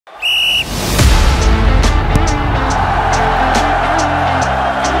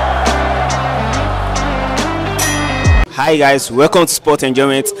Hi guys, welcome to Sport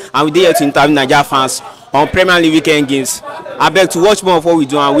Enjoyment, and we're here to interview Nigerian fans on Premier League weekend games. I beg to watch more of what we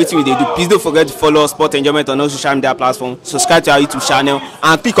do and waiting we do. Please don't forget to follow Sport Enjoyment on all social media platforms, subscribe to our YouTube channel,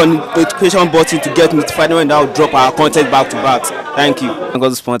 and click on the notification button to get notified when I will drop our content back to back. Thank you. Welcome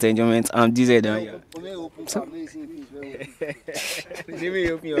to Sport Enjoyment. I'm DZ down here.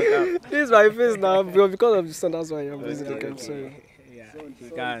 This is my face now, bro. Because of the sun, that's why I'm busy looking. Sorry.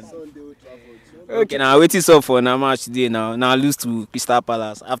 You can. Okay, now waiting so for now match today now. Now lose to Crystal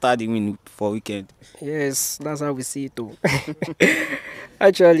Palace after the win for weekend. Yes, that's how we see it too.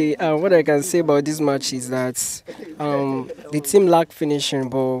 Actually, what I can say about this match is that the team lacked finishing,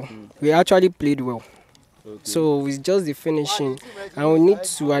 but we actually played well. Okay. So it's just the finishing, and we need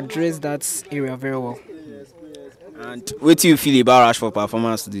to address that area very well. And what do you feel about Rashford's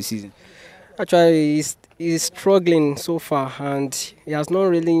performance this season? Actually, he's struggling so far, and he has not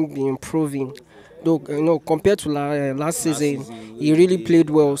really been improving. Though, compared to last season, he really played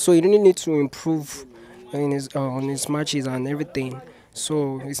well. So he really needs to improve in his on his matches and everything.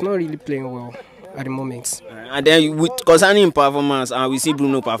 So he's not really playing well at the moment. And then concerning performance, and we see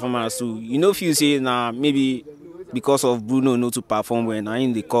Bruno performance too. You know, if you say now maybe because of Bruno not to perform well, now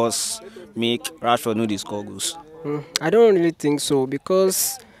in the cause make Rashford know the score goals. I don't really think so,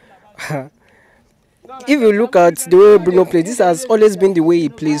 because if you look at the way Bruno plays, this has always been the way he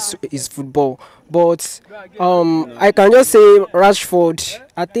plays his football. But I can just say Rashford,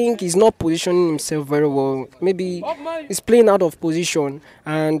 I think he's not positioning himself very well. Maybe he's playing out of position,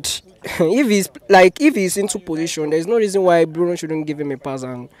 and if he's into position, there's no reason why Bruno shouldn't give him a pass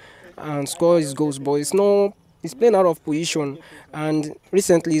and score his goals. But he's playing out of position, and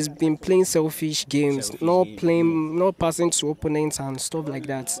recently he's been playing selfish games, not passing to opponents and stuff like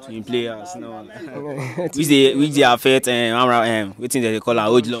that. In players, no. which they affect waiting they call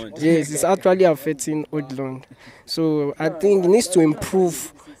Odlund. Yes, it's actually affecting Odlund. So I think he needs to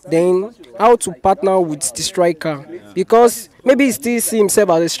improve. Then how to partner with the striker, because maybe he still see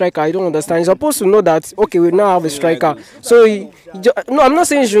himself as a striker. I don't understand. He's supposed to know that okay, we now have a striker. So no, I'm not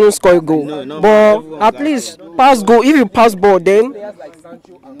saying he shouldn't score a goal, but at least pass goal. If you pass ball, then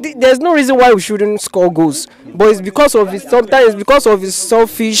there's no reason why we shouldn't score goals. But it's because of his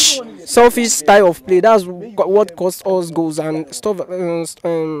selfish style of play. That's what cost us goals and stuff.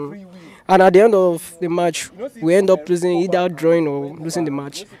 And at the end of the match, we end up losing, either drawing or losing the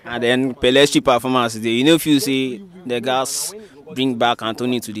match. And then Pelle's performance today. You know, if you say the guys bring back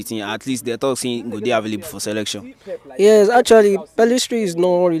Anthony to the team, at least they're talking go they available for selection. Yes, actually, Pelistri is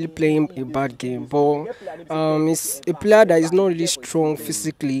not really playing a bad game, but he's a player that is not really strong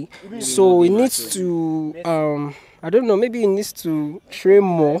physically. So he needs to I don't know, maybe he needs to train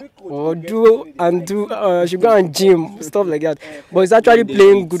more or should go and gym, stuff like that. But he's actually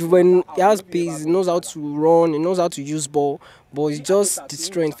playing good when he has pace, he knows how to run, he knows how to use ball, but it's just the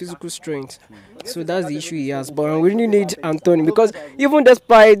strength, physical strength. So that's the issue he has. But we really need Anthony, because even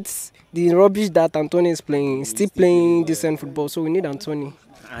despite the rubbish that Anthony is playing, he's still playing decent football, so we need Anthony.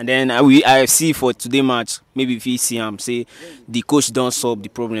 And then I see for today match, maybe if you see him say the coach don't solve the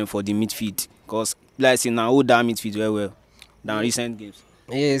problem for the midfield, because like say now hold that midfield very well than recent games.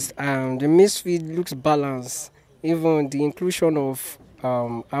 Yes, the midfield looks balanced. Even the inclusion of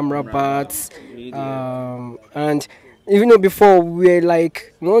Amrabat, and even though before we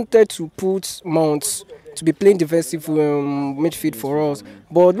wanted to put Mount to be playing defensive midfield for us,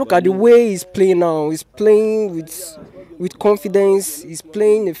 but look at the way he's playing now. He's playing with confidence. He's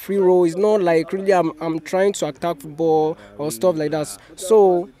playing a free role. It's not like really I'm trying to attack football or stuff like that.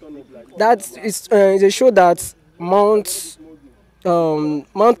 So that is a show that Mount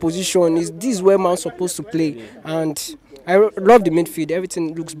position is where Mount's supposed to play, and I love the midfield.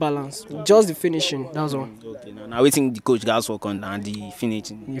 Everything looks balanced. Just the finishing, that's all. Okay, now waiting the coach guys work on and the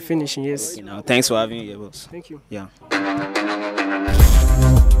finishing. The finishing, yes. Okay, now thanks for having me here, boss. Thank you. Yeah.